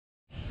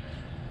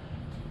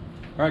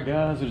Alright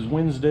guys, it is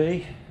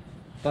Wednesday.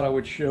 Thought I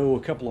would show a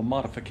couple of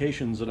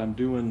modifications that I'm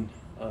doing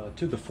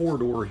to the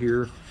four-door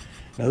here.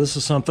 Now this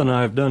is something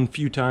I've done a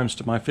few times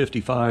to my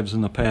 55s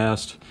in the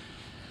past.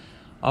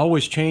 I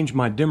always change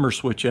my dimmer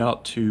switch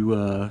out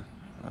to,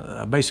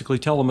 I basically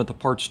tell them at the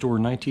parts store,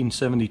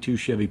 1972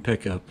 Chevy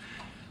pickup.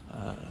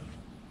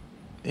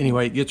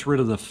 Anyway, it gets rid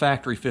of the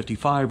factory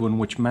 55 one,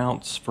 which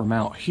mounts from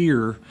out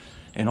here,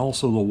 and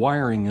also the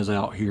wiring is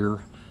out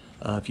here.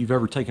 If you've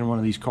ever taken one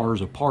of these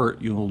cars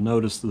apart, you'll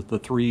notice that the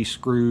three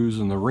screws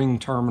and the ring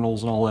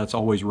terminals and all that's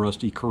always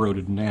rusty,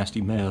 corroded,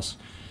 nasty mess.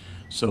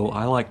 So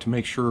I like to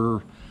make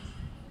sure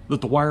that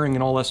the wiring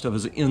and all that stuff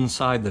is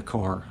inside the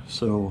car.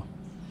 So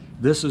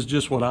this is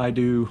just what I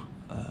do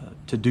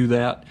to do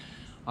that.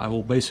 I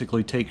will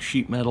basically take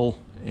sheet metal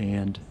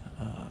and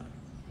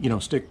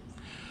stick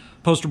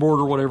poster board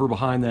or whatever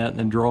behind that, and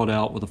then draw it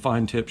out with a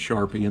fine tip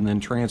Sharpie, and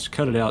then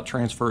cut it out,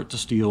 transfer it to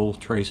steel,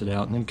 trace it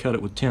out, and then cut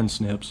it with 10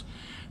 snips.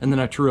 And then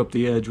I true up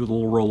the edge with a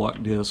little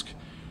roll-lock disc.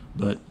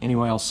 But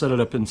anyway, I'll set it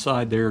up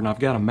inside there, and I've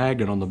got a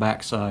magnet on the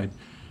back side,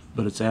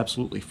 but it's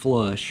absolutely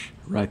flush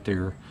right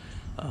there.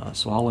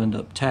 So I'll end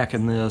up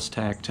tacking this,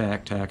 tack,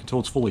 until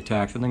it's fully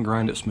tacked, and then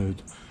grind it smooth.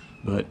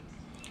 But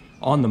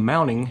on the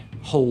mounting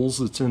holes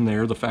that's in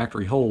there, the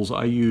factory holes,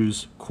 I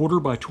use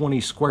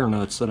 1/4x20 square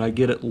nuts that I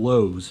get at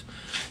Lowe's.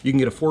 You can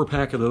get a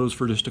 4-pack of those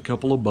for just a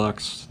couple of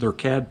bucks. They're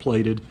CAD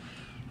plated.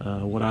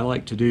 What I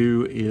like to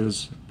do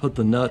is put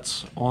the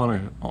nuts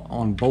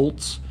on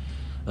bolts,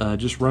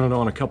 just run it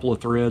on a couple of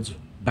threads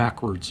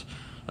backwards.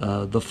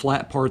 The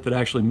flat part that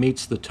actually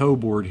meets the toe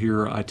board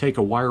here, I take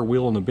a wire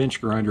wheel and a bench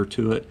grinder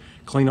to it,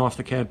 clean off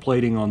the CAD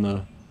plating on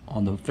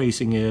the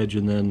facing edge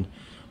and then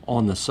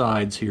on the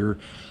sides here,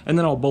 and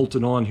then I'll bolt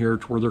it on here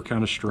to where they're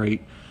kind of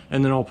straight,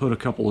 and then I'll put a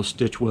couple of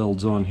stitch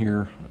welds on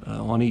here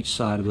on each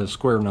side of the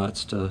square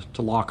nuts to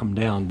lock them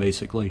down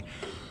basically.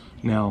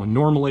 Now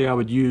normally I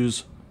would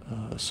use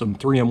some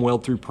 3M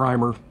weld through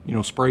primer,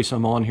 spray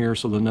some on here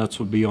so the nuts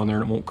would be on there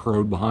and it won't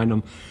corrode behind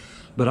them.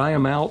 But I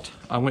am out.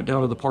 I went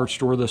down to the parts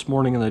store this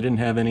morning and they didn't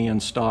have any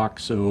in stock,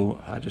 so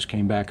I just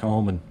came back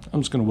home and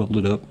I'm just going to weld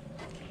it up.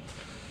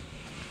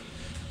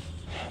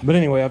 But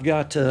anyway, I've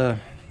got a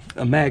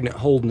magnet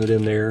holding it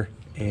in there,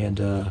 and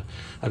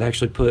I've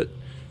actually put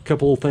a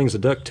couple of things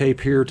of duct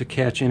tape here to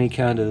catch any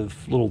kind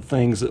of little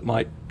things that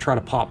might try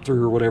to pop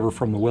through or whatever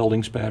from the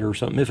welding spatter or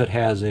something, if it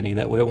has any.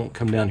 That way it won't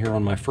come down here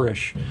on my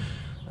fresh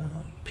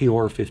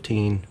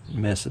PR15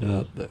 mess it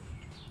up. But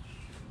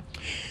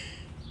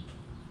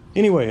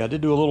anyway, I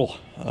did do a little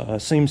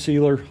seam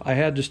sealer. I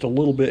had just a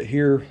little bit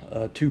here,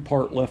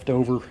 2-part left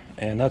over,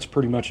 and that's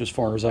pretty much as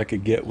far as I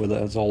could get with it.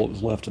 That's all that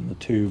was left in the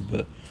tube,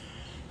 but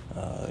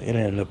it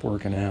ended up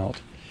working out.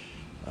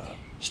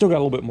 Still got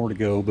a little bit more to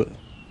go, but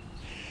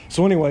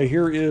so anyway,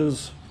 here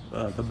is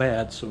the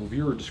bad, so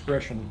viewer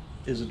discretion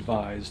is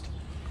advised.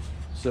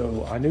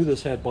 So I knew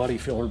this had body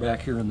filler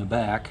back here in the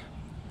back,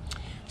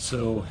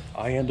 so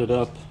I ended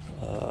up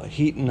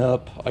heating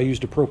up. I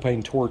used a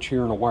propane torch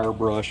here and a wire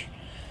brush,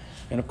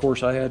 and of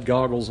course I had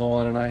goggles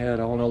on, and I had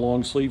on a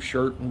long sleeve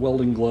shirt and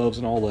welding gloves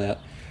and all that.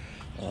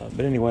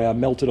 But anyway, I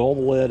melted all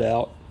the lead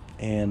out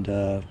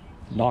and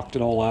knocked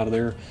it all out of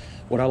there.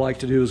 What I like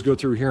to do is go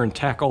through here and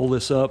tack all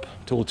this up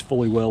until it's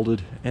fully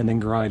welded, and then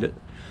grind it.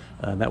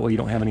 That way you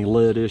don't have any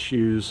lead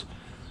issues.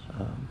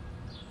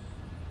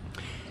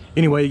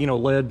 Anyway,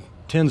 lead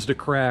tends to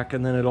crack,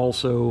 and then it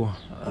also,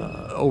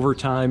 over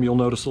time, you'll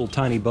notice little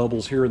tiny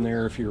bubbles here and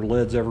there if your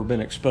lead's ever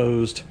been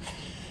exposed.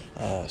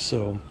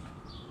 So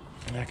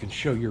I can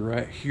show you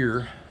right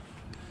here.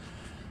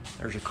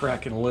 There's a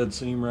crack in a lead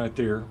seam right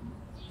there.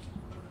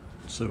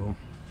 So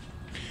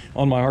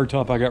on my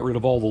hardtop, I got rid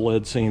of all the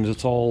lead seams.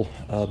 It's all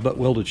butt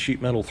welded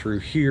sheet metal through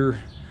here,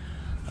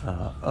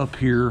 up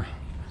here,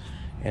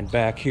 and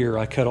back here.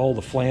 I cut all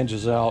the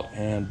flanges out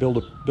and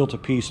built a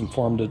piece and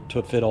formed it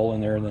to fit all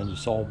in there, and then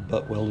it's all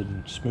butt welded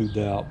and smoothed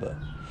out. But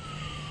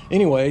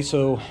anyway,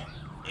 so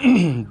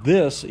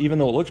this, even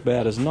though it looks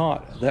bad, is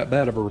not that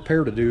bad of a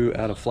repair to do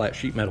out of flat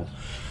sheet metal.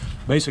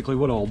 Basically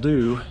what I'll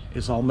do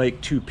is I'll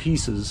make 2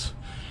 pieces,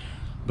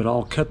 but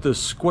I'll cut this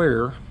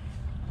square,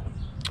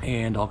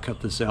 and I'll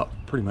cut this out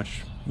pretty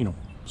much,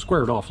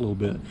 square it off a little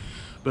bit.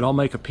 But I'll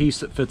make a piece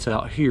that fits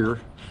out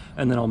here,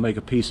 and then I'll make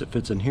a piece that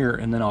fits in here,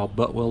 and then I'll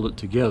butt weld it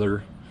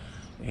together,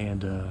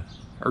 and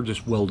or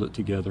just weld it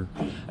together,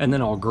 and then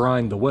I'll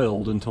grind the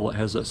weld until it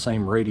has that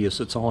same radius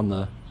that's on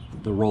the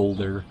roll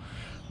there.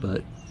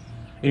 But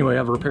anyway,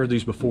 I've repaired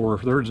these before.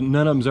 None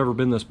of them's ever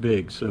been this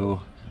big,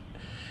 so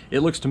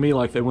it looks to me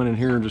like they went in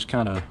here and just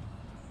kind of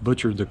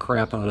butchered the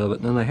crap out of it.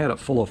 And then they had it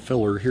full of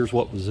filler. Here's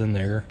what was in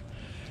there,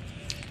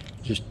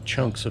 just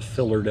chunks of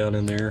filler down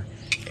in there,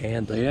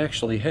 and they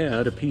actually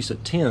had a piece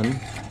of tin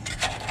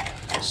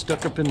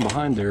stuck up in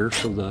behind there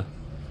so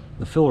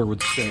the filler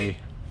would stay,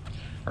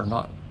 or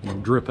not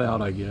drip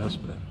out, I guess.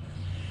 But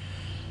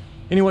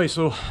anyway,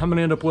 so I'm going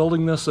to end up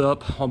welding this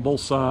up on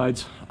both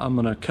sides. I'm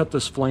going to cut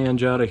this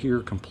flange out of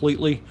here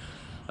completely,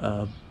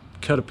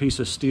 cut a piece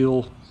of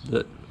steel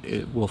that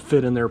it will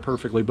fit in there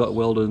perfectly butt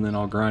welded, and then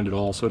I'll grind it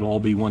all so it'll all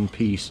be one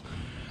piece.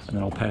 and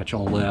then I'll patch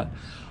all that.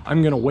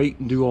 I'm going to wait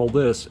and do all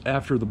this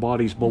after the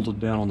body's bolted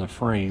down on the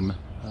frame.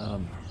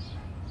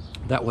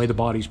 That way the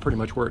body's pretty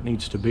much where it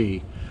needs to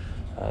be,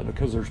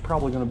 because there's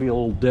probably going to be a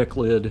little deck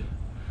lid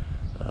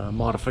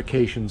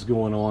modifications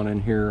going on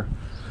in here.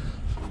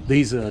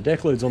 These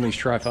deck lids on these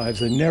Tri-5s,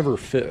 they never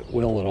fit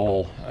well at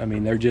all. I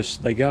mean,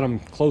 they got them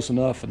close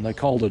enough and they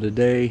called it a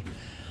day.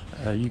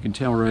 You can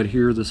tell right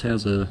here, this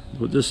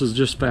is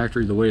just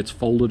factory the way it's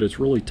folded. It's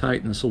really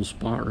tight in this little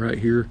spot right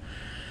here.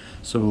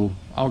 So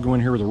I'll go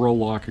in here with a roll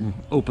lock and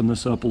open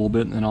this up a little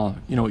bit, and then I'll,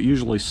 it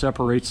usually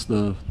separates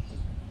the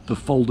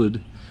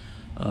folded,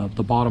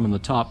 the bottom and the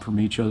top from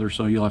each other,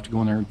 so you'll have to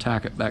go in there and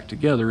tack it back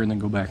together and then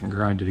go back and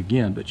grind it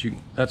again. But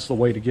that's the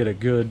way to get a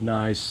good,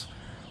 nice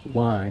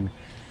line.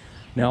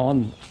 Now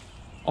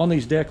on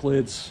these deck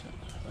lids,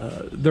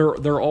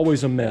 they're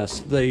always a mess.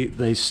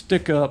 They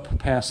stick up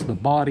past the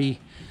body.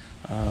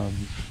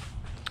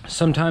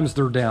 Sometimes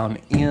they're down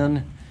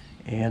in,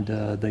 and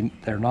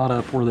they're not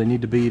up where they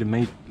need to be to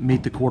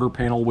meet the quarter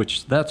panel,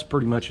 which that's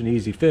pretty much an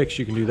easy fix.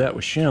 You can do that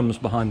with shims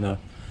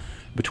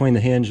between the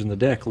hinge and the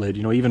deck lid.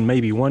 Even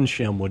maybe one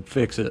shim would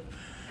fix it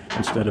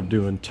instead of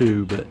doing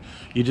two, but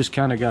you just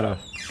kind of gotta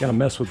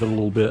mess with it a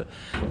little bit.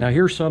 Now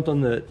here's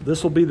something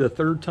this will be the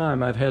third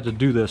time I've had to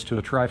do this to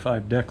a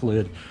Tri-5 deck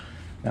lid.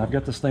 Now I've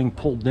got this thing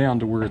pulled down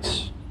to where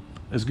it's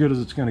as good as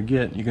it's going to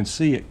get. You can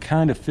see it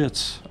kind of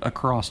fits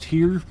across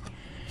here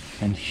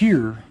and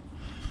here,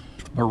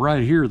 but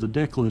right here the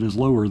deck lid is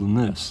lower than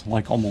this,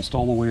 like almost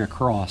all the way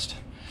across,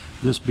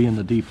 this being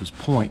the deepest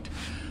point.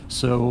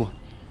 So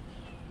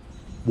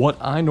what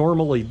I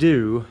normally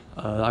do,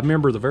 I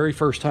remember the very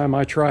first time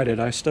I tried it,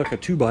 I stuck a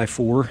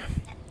 2x4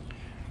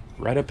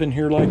 right up in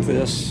here like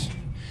this,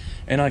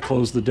 and I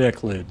closed the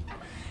deck lid.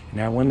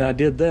 Now when I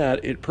did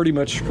that, it pretty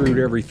much screwed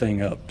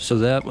everything up. So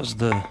that was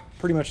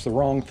pretty much the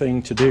wrong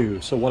thing to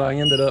do. So what I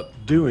ended up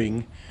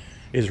doing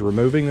is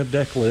removing the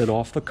deck lid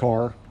off the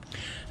car.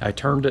 I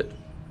turned it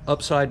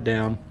upside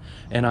down,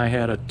 and I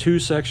had two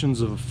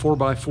sections of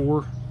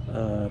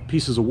 4x4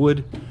 pieces of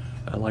wood,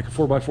 like a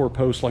 4x4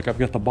 post, like I've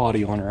got the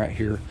body on right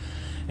here,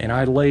 and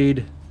I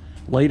laid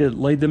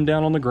them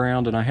down on the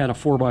ground, and I had a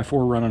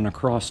 4x4 running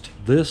across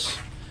this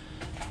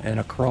and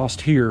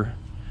across here.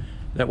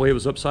 That way it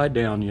was upside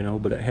down,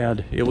 but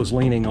it was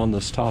leaning on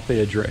this top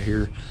edge right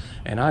here,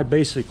 and I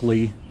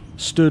basically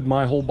stood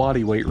my whole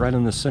body weight right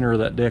in the center of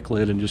that deck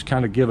lid and just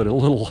kind of give it a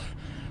little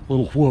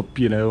whoop,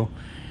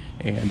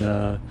 and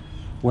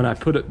when I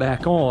put it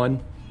back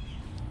on,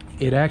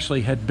 it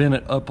actually had bent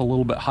it up a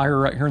little bit higher.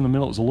 Right here in the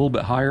middle, it was a little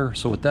bit higher.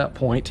 So at that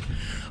point,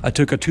 I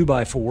took a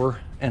 2x4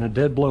 and a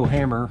dead blow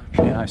hammer,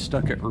 and I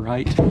stuck it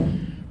right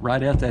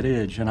at that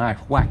edge, and I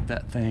whacked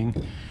that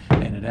thing,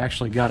 and it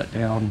actually got it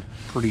down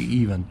pretty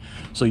even.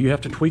 So you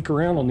have to tweak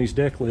around on these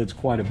deck lids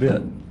quite a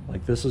bit.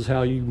 Like, this is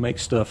how you make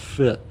stuff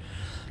fit.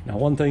 Now,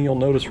 one thing you'll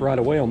notice right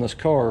away on this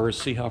car is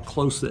see how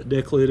close that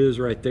deck lid is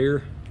right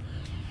there,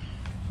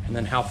 and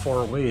then how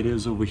far away it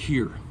is over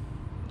here.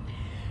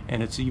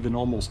 And it's even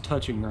almost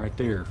touching right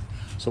there.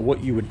 So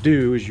what you would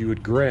do is you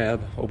would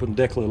open the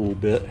deck lid a little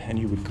bit, and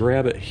you would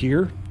grab it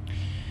here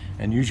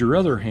and use your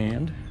other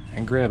hand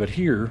and grab it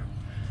here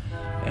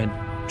and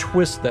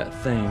twist that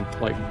thing,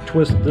 like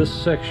twist this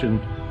section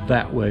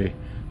that way,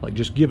 like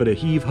just give it a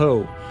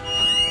heave-ho,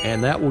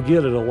 and that will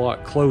get it a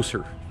lot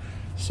closer.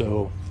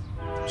 So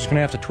just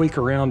gonna have to tweak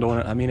around on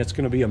it. I mean, it's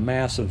gonna be a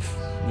massive,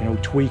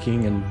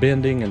 tweaking and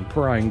bending and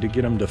prying to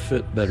get them to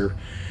fit better.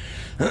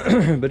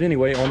 But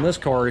anyway, on this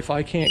car, if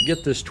I can't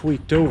get this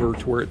tweaked over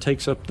to where it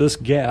takes up this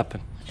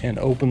gap and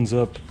opens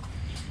up,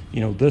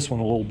 this one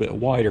a little bit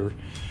wider,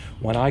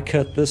 when I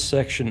cut this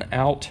section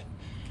out,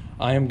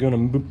 I am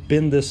going to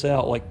bend this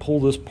out, like pull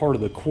this part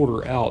of the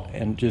quarter out,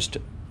 and just,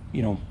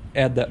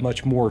 add that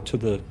much more to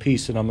the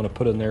piece that I'm going to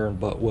put in there and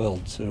butt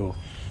weld. So,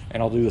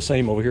 and I'll do the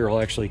same over here. I'll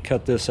actually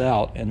cut this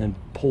out and then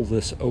pull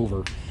this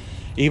over.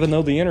 Even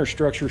though the inner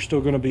structure is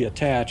still going to be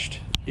attached,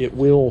 you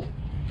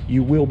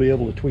will be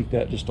able to tweak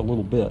that just a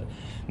little bit.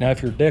 Now,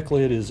 if your deck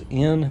lid is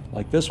in,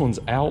 like this one's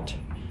out,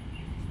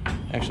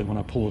 actually when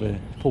I pull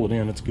it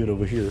in, it's good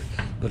over here,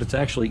 but it's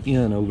actually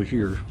in over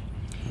here.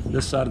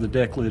 This side of the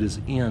deck lid is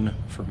in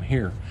from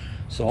here.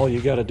 So all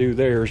you got to do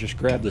there is just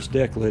grab this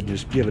deck lid and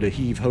just give it a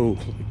heave-ho,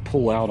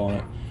 pull out on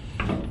it.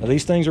 Now,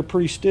 these things are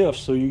pretty stiff,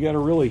 so you got to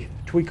really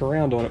tweak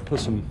around on it, put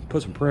some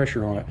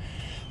pressure on it.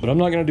 But I'm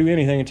not going to do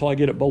anything until I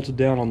get it bolted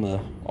down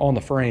on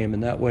the frame,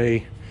 and that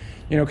way,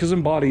 because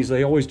in bodies,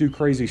 they always do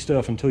crazy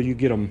stuff until you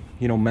get them,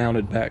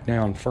 mounted back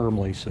down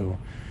firmly. So,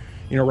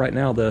 right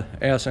now the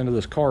ass end of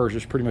this car is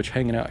just pretty much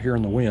hanging out here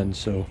in the wind.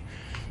 So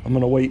I'm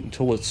going to wait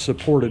until it's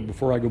supported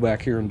before I go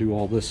back here and do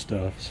all this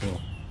stuff. So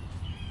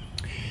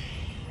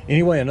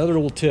anyway, another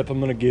little tip I'm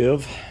going to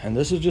give, and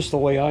this is just the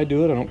way I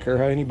do it. I don't care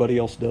how anybody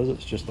else does it.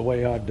 It's just the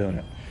way I've done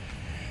it.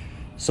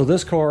 So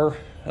this car,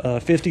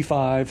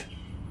 55,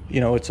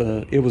 it was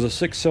a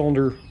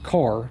 6-cylinder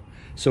car.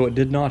 So it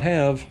did not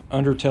have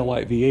under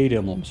taillight V8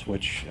 emblems,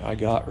 which I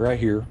got right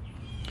here.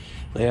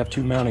 They have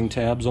 2 mounting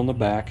tabs on the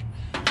back.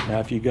 Now,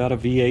 if you got a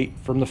V8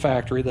 from the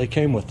factory, they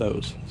came with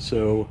those.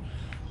 So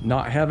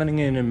not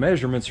having any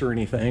measurements or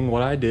anything,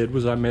 what I did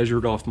was I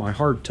measured off my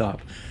hardtop.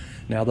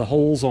 Now the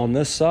holes on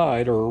this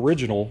side are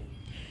original.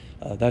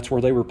 That's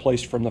where they were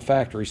placed from the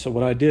factory. So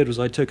what I did was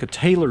I took a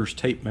tailor's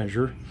tape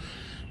measure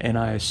and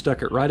I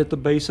stuck it right at the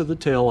base of the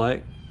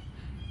taillight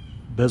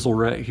bezel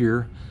right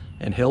here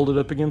and held it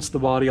up against the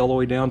body all the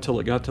way down till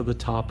it got to the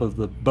top of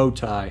the bow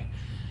tie.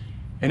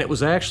 And it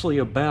was actually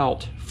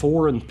about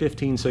 4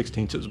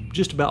 15/16. It was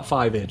just about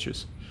 5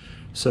 inches.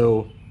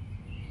 So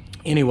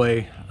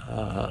anyway,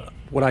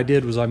 what I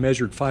did was I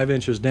measured 5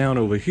 inches down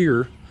over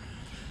here,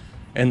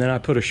 and then I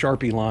put a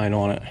Sharpie line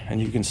on it,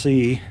 and you can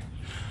see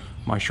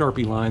my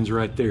Sharpie lines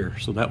right there.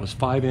 So that was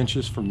 5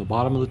 inches from the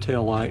bottom of the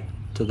tail light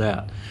to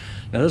that.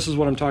 Now this is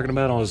what I'm talking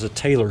about as a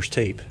tailor's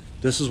tape.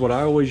 This is what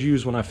I always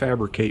use when I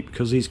fabricate,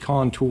 because these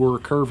contour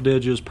curved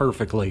edges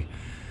perfectly.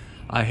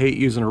 I hate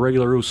using a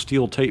regular old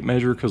steel tape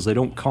measure because they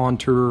don't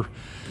contour.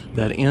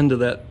 That end of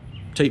that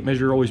tape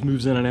measure always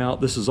moves in and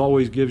out. This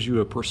always gives you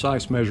a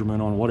precise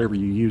measurement on whatever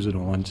you use it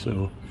on.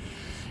 So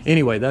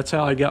anyway, that's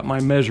how I got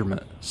my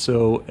measurement.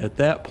 So at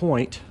that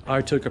point,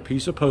 I took a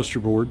piece of poster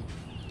board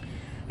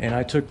and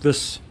I took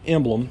this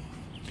emblem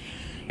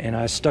and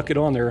I stuck it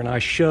on there, and I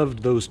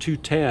shoved those 2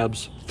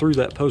 tabs through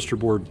that poster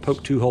board,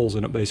 poked 2 holes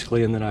in it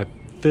basically, and then I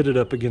fitted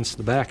up against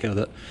the back of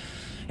it.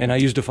 And I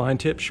used a fine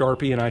tip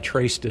Sharpie and I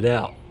traced it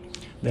out.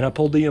 Then I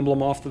pulled the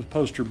emblem off the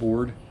poster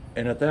board,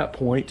 and at that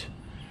point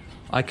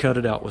I cut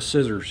it out with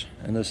scissors,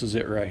 and this is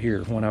it right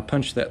here. When I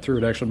punched that through,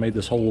 it actually made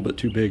this hole a little bit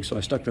too big, so I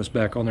stuck this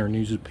back on there and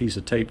used a piece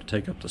of tape to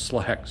take up the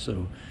slack.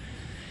 So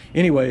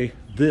anyway,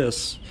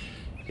 this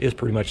is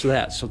pretty much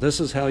that. So this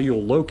is how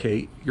you'll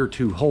locate your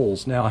 2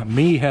 holes. Now,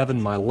 me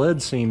having my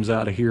lead seams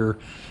out of here,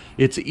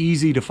 it's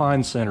easy to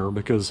find center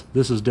because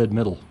this is dead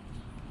middle.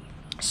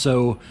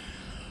 So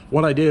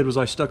what I did was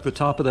I stuck the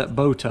top of that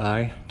bow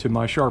tie to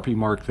my Sharpie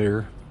mark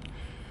there,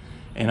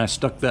 and I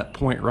stuck that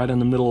point right in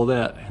the middle of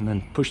that, and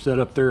then pushed that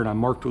up there, and I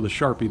marked with a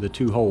Sharpie the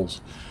 2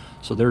 holes.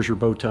 So there's your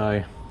bow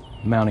tie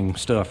mounting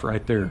stuff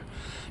right there.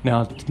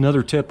 Now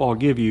another tip I'll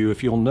give you,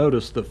 if you'll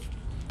notice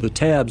the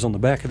tabs on the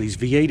back of these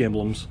V8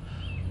 emblems,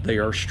 they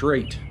are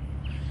straight.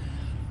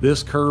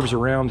 This curves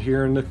around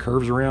here and it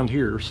curves around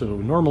here. So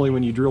normally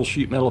when you drill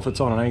sheet metal, if it's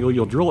on an angle,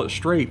 you'll drill it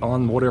straight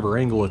on whatever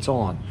angle it's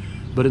on.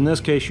 But in this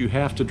case, you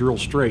have to drill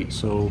straight.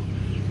 So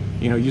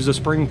you know, use a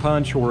spring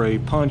punch or a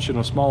punch and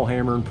a small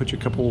hammer and put a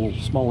couple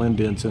small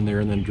indents in there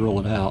and then drill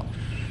it out,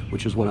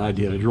 which is what I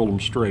did. I drilled them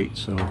straight,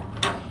 so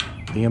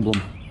the emblem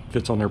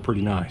fits on there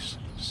pretty nice.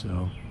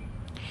 So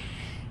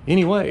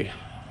anyway,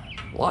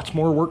 lots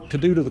more work to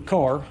do to the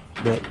car,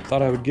 but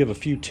thought I would give a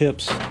few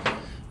tips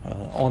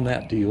on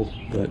that deal.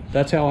 But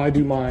that's how I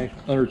do my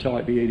under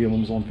taillight V8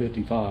 emblems on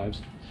 55s.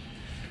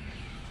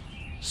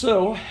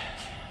 So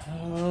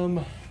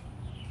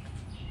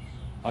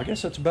I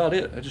guess that's about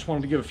it. I just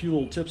wanted to give a few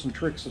little tips and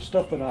tricks of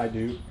stuff that I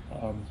do.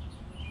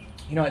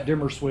 You know, at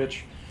dimmer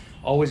switch,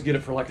 always get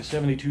it for like a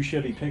 72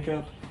 Chevy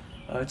pickup.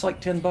 It's like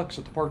 10 bucks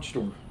at the parts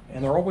store,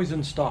 and they're always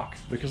in stock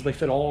because they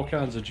fit all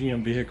kinds of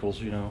GM vehicles,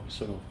 you know.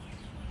 So,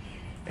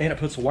 and it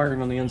puts the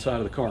wiring on the inside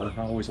of the car.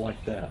 I always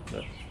like that.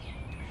 But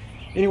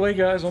anyway,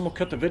 guys, I'm gonna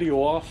cut the video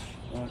off,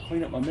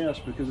 clean up my mess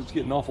because it's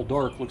getting awful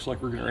dark. Looks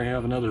like we're gonna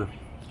have another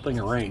thing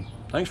of rain.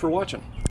 Thanks for watching.